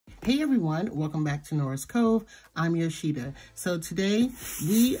Hey everyone, welcome back to Noras Cove. I'm Yoshida. So today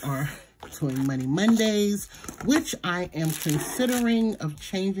we are doing Money Mondays, which I am considering of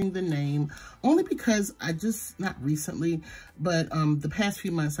changing the name only because not recently, but the past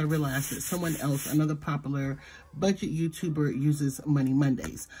few months I realized that someone else, another popular budget YouTuber, uses Money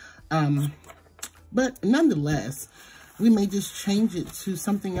Mondays. But nonetheless, we may just change it to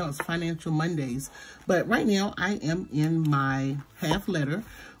something else, Financial Mondays. But right now I am in my half letter,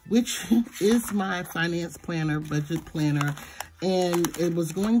 which is my finance planner, budget planner, and it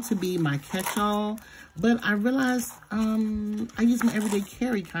was going to be my catch-all, but I realized I use my everyday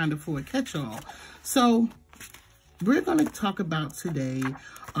carry kind of for a catch-all. So we're going to talk about today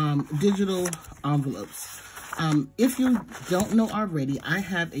digital envelopes. If you don't know already, I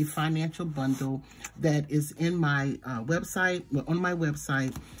have a financial bundle that is in my website, on my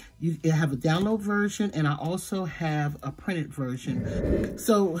website. You have a download version, and I also have a printed version.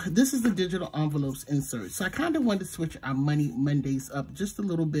 So this is the digital envelopes insert. So I kind of wanted to switch our Money Mondays up just a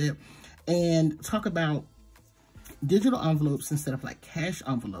little bit and talk about digital envelopes instead of like cash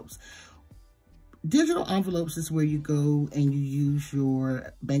envelopes. Digital envelopes is where you go and you use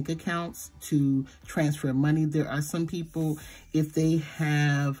your bank accounts to transfer money. There are some people, if they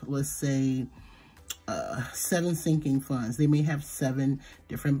have, let's say, 7 sinking funds, they may have 7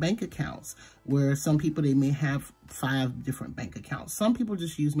 different bank accounts, where some people, they may have 5 different bank accounts. Some people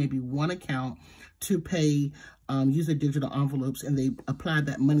just use maybe one account to pay, use their digital envelopes, and they apply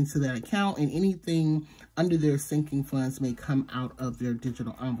that money to that account, and anything under their sinking funds may come out of their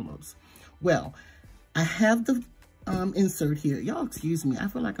digital envelopes. Well, I have the insert here. Y'all excuse me. I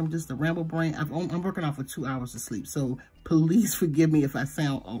feel like I'm just a ramble brain. I'm working off of 2 hours of sleep, so please forgive me if I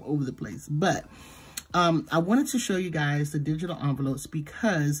sound all over the place. But I wanted to show you guys the digital envelopes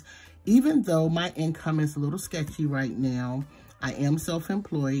because even though my income is a little sketchy right now, I am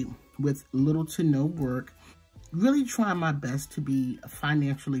self-employed with little to no work, really trying my best to be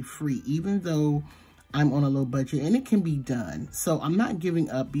financially free, even though I'm on a low budget, and it can be done. So I'm not giving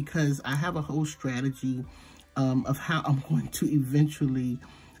up because I have a whole strategy of how I'm going to eventually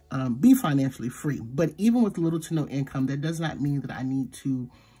be financially free. But even with little to no income, that does not mean that I need to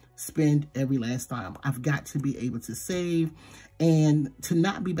spend every last dime. I've got to be able to save and to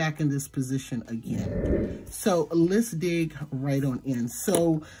not be back in this position again. So let's dig right on in.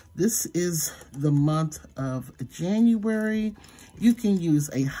 So this is the month of January. You can use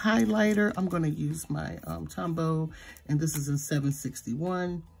a highlighter. I'm going to use my Tombow, and this is in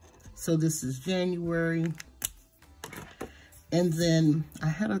 761. So this is January. And then I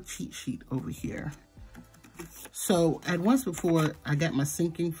had a cheat sheet over here. So at once before, I got my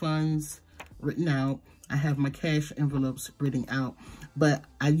sinking funds written out. I have my cash envelopes written out. But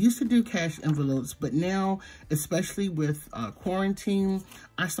I used to do cash envelopes, but now, especially with quarantine,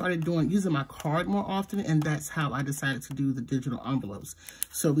 I started using my card more often, and that's how I decided to do the digital envelopes.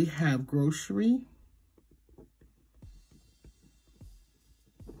 So we have grocery.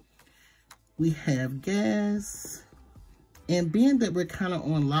 We have gas. And being that we're kind of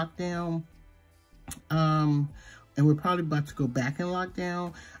on lockdown, and we're probably about to go back in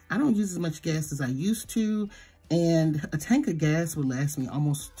lockdown, I don't use as much gas as I used to, and a tank of gas will last me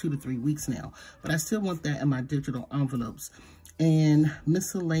almost 2 to 3 weeks now, but I still want that in my digital envelopes. And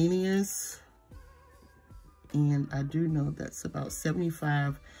miscellaneous, and I do know that's about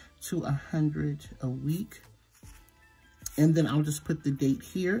 75 to 100 a week. And then I'll just put the date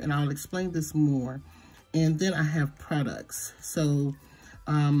here, and I'll explain this more. And then I have products. So,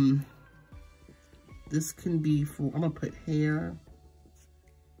 this can be for, I'm going to put hair,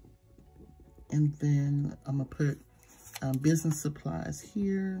 and then I'm going to put business supplies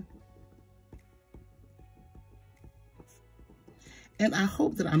here. And I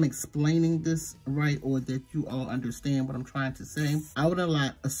hope that I'm explaining this right, or that you all understand what I'm trying to say. I would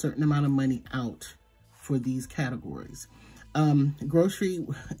allot a certain amount of money out for these categories. Grocery,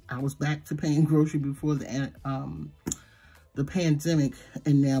 I was back to paying grocery before the pandemic,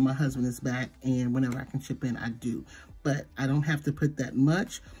 and now my husband is back, and whenever I can chip in, I do. But I don't have to put that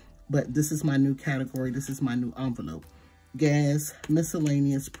much, but this is my new category. This is my new envelope. Gas,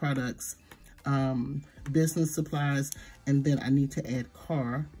 miscellaneous products, business supplies, and then I need to add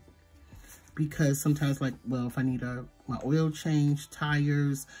car, because sometimes, like, well, if I need my oil change,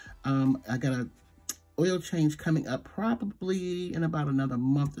 tires, I got a oil change coming up probably in about another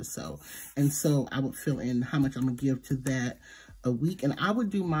month or so. And so I would fill in how much I'm gonna give to that a week. And I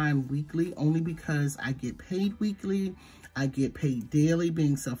would do mine weekly only because I get paid weekly. I get paid daily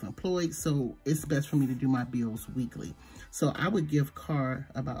being self-employed. So it's best for me to do my bills weekly. So I would give Car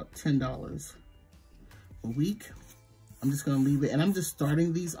about $10 a week. I'm just going to leave it. And I'm just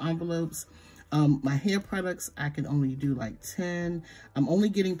starting these envelopes. My hair products, I can only do like 10. I'm only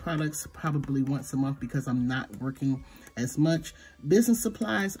getting products probably once a month because I'm not working as much. Business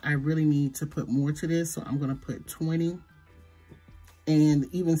supplies, I really need to put more to this, so I'm going to put 20. And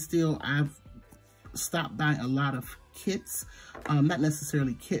even still, I've stopped buying a lot of kits. Not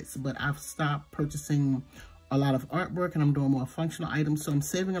necessarily kits, but I've stopped purchasing a lot of artwork, and I'm doing more functional items. So I'm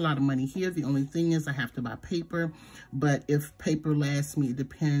saving a lot of money here. The only thing is I have to buy paper. But if paper lasts me, it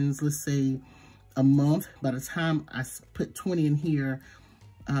depends, let's say a month. By the time I put 20 in here,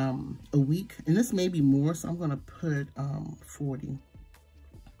 a week, and this may be more, so I'm going to put 40.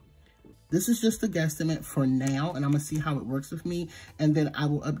 This is just a guesstimate for now, and I'm going to see how it works with me, and then I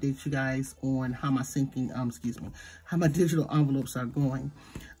will update you guys on how my how my digital envelopes are going.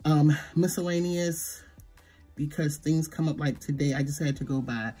 Miscellaneous, because things come up like today, I just had to go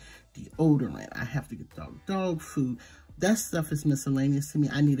buy deodorant. I have to get dog food. That stuff is miscellaneous to me.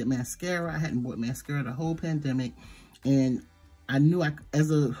 I needed mascara. I hadn't bought mascara the whole pandemic, and I knew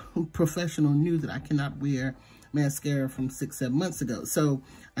as a professional, knew that I cannot wear mascara from 6-7 months ago. So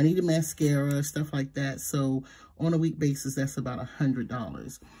I needed mascara, stuff like that. So on a week basis, that's about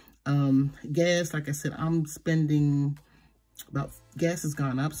 $100. Gas, like I said, I'm spending about, gas has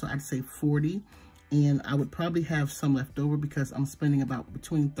gone up, so I'd say 40. And I would probably have some left over because I'm spending about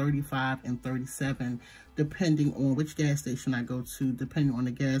between 35 and 37, depending on which gas station I go to, depending on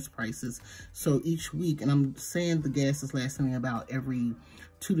the gas prices. So each week, and I'm saying the gas is lasting me about every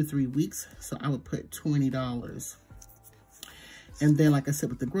 2 to 3 weeks. So I would put $20. And then, like I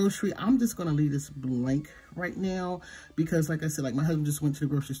said, with the grocery, I'm just going to leave this blank right now because, like I said, like my husband just went to the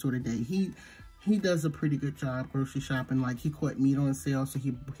grocery store today. He does a pretty good job grocery shopping. Like, he caught meat on sale, so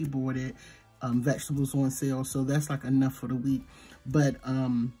he bought it. Vegetables on sale, so that's like enough for the week. But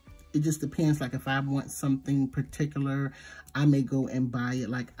it just depends. Like if I want something particular, I may go and buy it.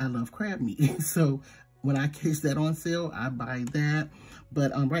 Like I love crab meat, so when I catch that on sale, I buy that.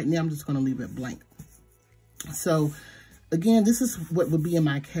 But right now, I'm just going to leave it blank. So again, this is what would be in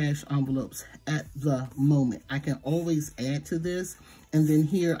my cash envelopes at the moment. I can always add to this, and then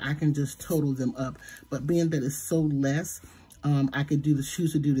here I can just total them up. But being that it's so less, I could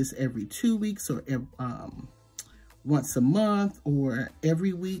choose to do this every 2 weeks or once a month or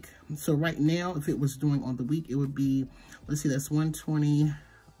every week. So right now, if it was doing on the week, it would be, let's see, that's 120,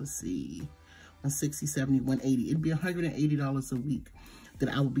 let's see, 160, 70, 180. It'd be $180 a week that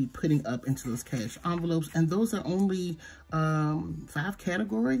I would be putting up into those cash envelopes. And those are only 5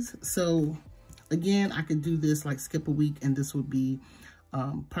 categories. So again, I could do this, like skip a week, and this would be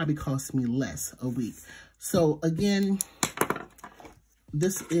probably cost me less a week. So again,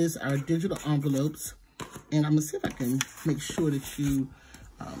 this is our digital envelopes, and I'm gonna see if I can make sure that you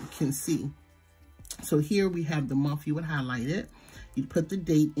can see. So here we have the month. You would highlight it. You put the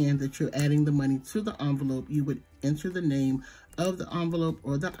date in that you're adding the money to the envelope. You would enter the name of the envelope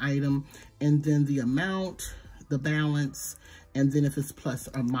or the item, and then the amount, the balance, and then if it's plus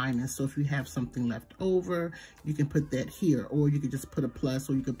or minus. So if you have something left over, you can put that here, or you could just put a plus,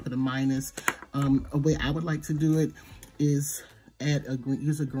 or you could put a minus. A way I would like to do it is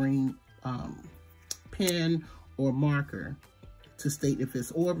use a green pen or marker to state if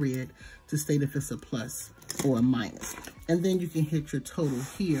it's, or red to state if it's a plus or a minus. And then you can hit your total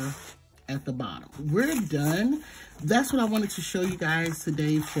here at the bottom. We're done. That's what I wanted to show you guys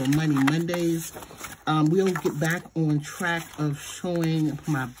today for Money Mondays. We'll get back on track of showing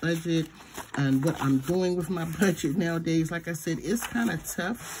my budget and what I'm doing with my budget nowadays. Like I said, it's kind of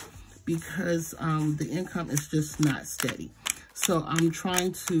tough because the income is just not steady. So I'm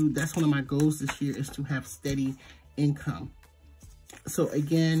trying to, that's one of my goals this year, is to have steady income. So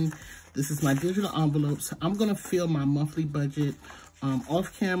again, this is my digital envelopes. I'm going to fill my monthly budget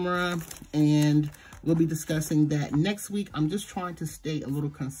off camera, and we'll be discussing that next week. I'm just trying to stay a little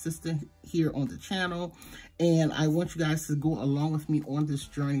consistent here on the channel, and I want you guys to go along with me on this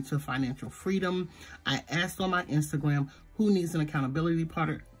journey to financial freedom. I asked on my Instagram, who needs an accountability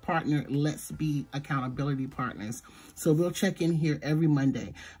partner? Let's be accountability partners. So we'll check in here every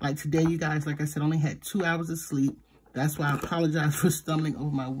Monday. Like today, you guys, like I said, only had 2 hours of sleep. That's why I apologize for stumbling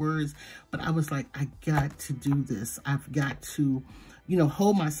over my words. But I was like, I got to do this. I've got to, you know,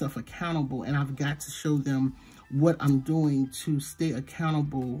 hold myself accountable, and I've got to show them what I'm doing to stay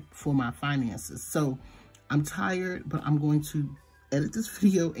accountable for my finances. So I'm tired, but I'm going to edit this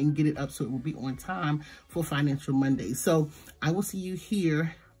video and get it up so it will be on time for Financial Monday. So I will see you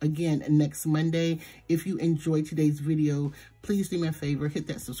here again next Monday. If you enjoyed today's video, please do me a favor, hit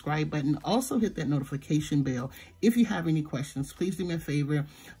that subscribe button. Also hit that notification bell. If you have any questions, please do me a favor,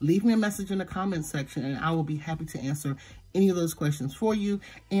 leave me a message in the comment section, and I will be happy to answer any of those questions for you.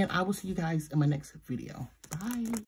 And I will see you guys in my next video. Bye.